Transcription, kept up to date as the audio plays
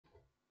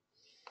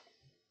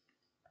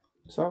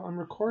So I'm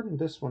recording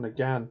this one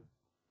again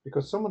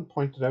because someone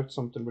pointed out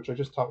something which I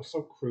just thought was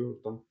so cruel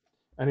of them.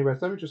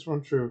 Anyways, let me just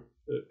run through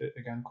it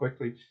again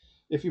quickly.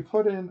 If you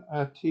put in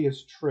t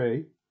is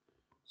 3,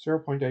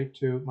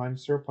 0.82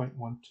 minus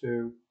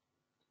 0.12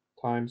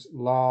 times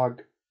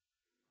log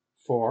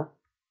 4,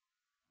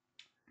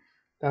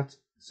 that's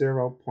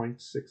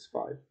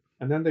 0.65.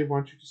 And then they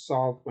want you to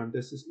solve when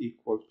this is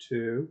equal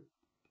to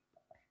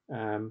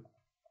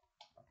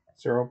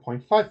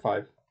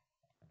 0.55.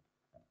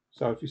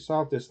 So if you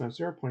solve this now,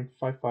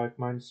 0.55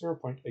 minus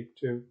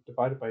 0.82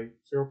 divided by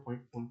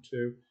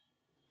 0.12,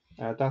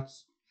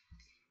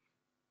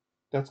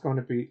 that's going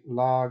to be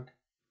log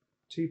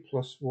t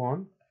plus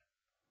 1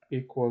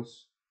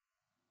 equals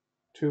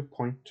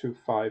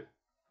 2.25.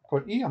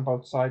 Put e on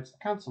both sides,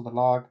 cancel the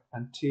log,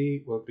 and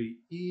t will be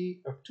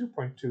e of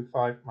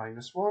 2.25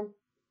 minus 1.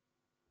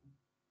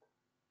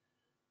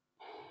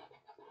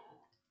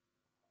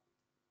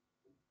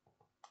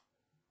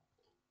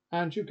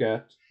 And you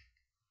get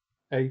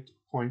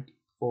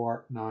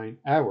 8.49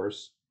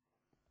 hours.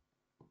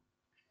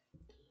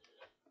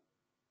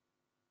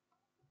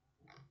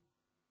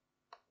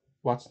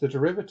 What's the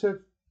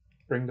derivative?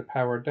 Bring the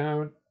power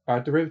down.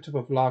 Derivative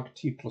of log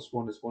t plus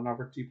 1 is 1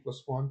 over t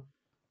plus 1.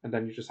 And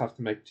then you just have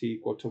to make t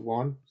equal to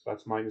 1. So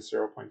that's minus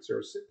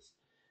 0.06.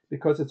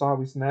 Because it's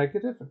always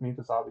negative, it means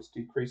it's always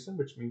decreasing,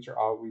 which means you're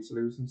always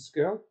losing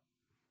skill.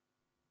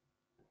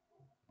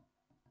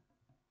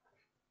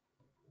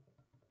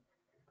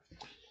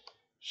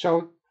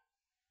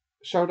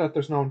 Show that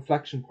there's no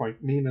inflection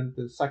point, meaning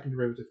the second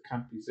derivative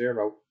can't be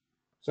 0.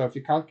 So if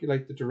you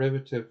calculate the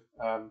derivative,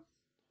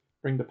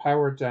 bring the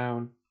power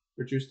down,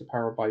 reduce the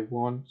power by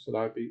 1, so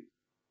that would be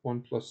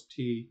 1 plus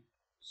t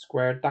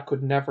squared. That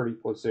could never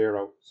equal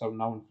 0, so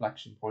no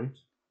inflection point.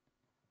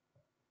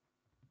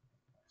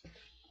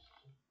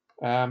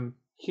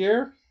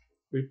 Here,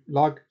 we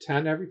log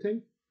 10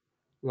 everything.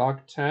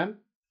 Log 10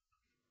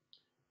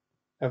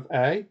 of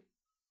A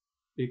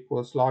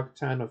equals log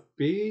 10 of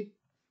B,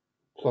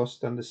 plus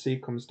then the C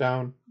comes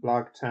down,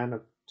 log 10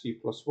 of t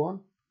plus 1.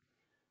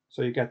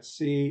 So you get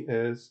C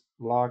is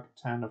log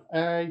 10 of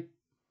A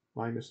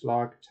minus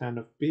log 10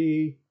 of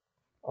B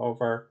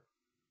over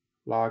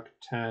log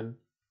 10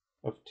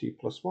 of t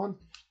plus 1.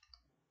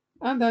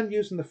 And then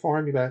using the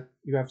formula,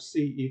 you have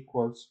C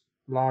equals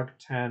log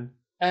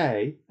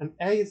 10A, and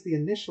A is the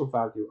initial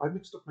value. I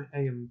mixed up my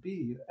A and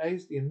B. A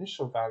is the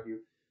initial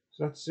value,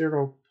 so that's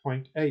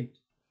 0.8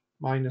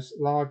 minus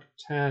log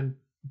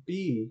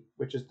 10B,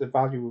 which is the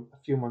value a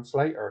few months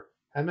later.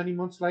 How many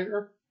months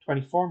later?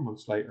 24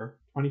 months later.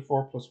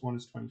 24 plus 1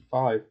 is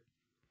 25.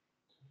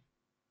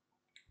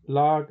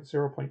 Log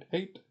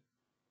 0.8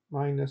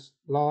 minus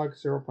log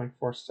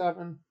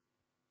 0.47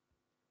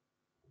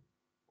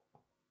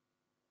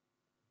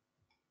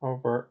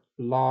 over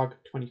log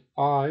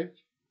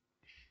 25,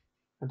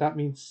 and that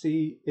means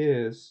C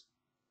is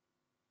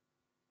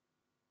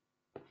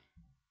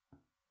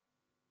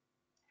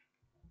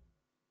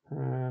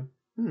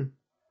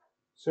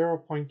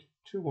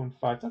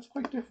 0.215. That's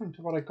quite different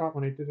to what I got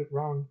when I did it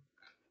wrong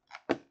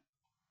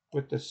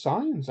with the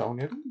signs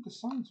only. I don't think the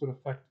signs would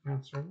affect the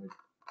answer. I'm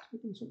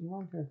typing something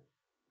wrong here.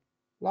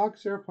 Log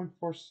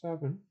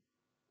 0.47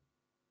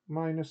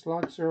 minus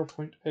log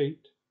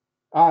 0.8.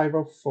 I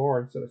wrote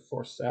 4 instead of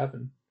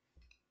 47.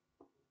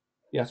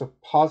 Yeah, so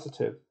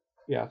positive.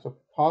 Yeah, so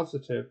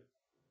positive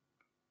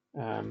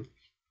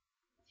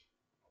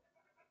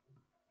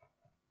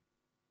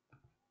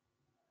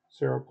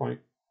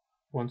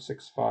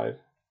 0.165.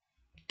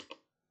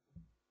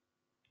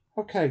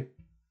 Okay,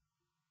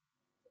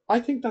 I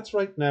think that's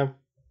right now,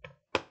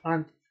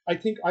 and I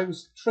think I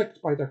was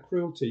tricked by their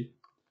cruelty.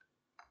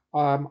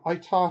 I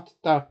thought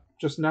that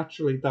just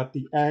naturally that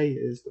the A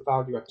is the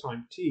value at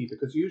time t,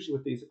 because usually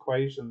with these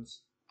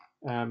equations,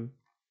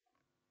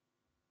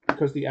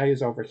 because the A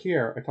is over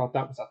here, I thought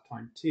that was at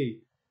time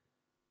t.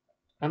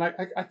 And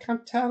I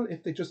can't tell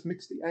if they just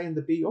mixed the A and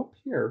the B up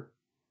here.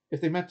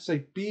 If they meant to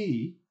say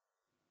B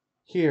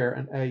here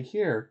and A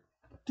here,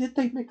 did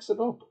they mix it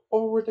up,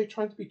 or were they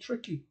trying to be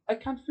tricky? I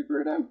can't figure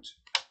it out.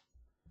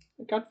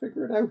 I can't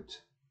figure it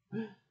out.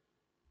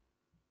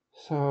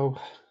 So,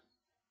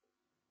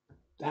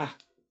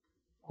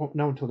 won't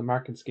know until the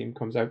marking scheme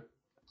comes out.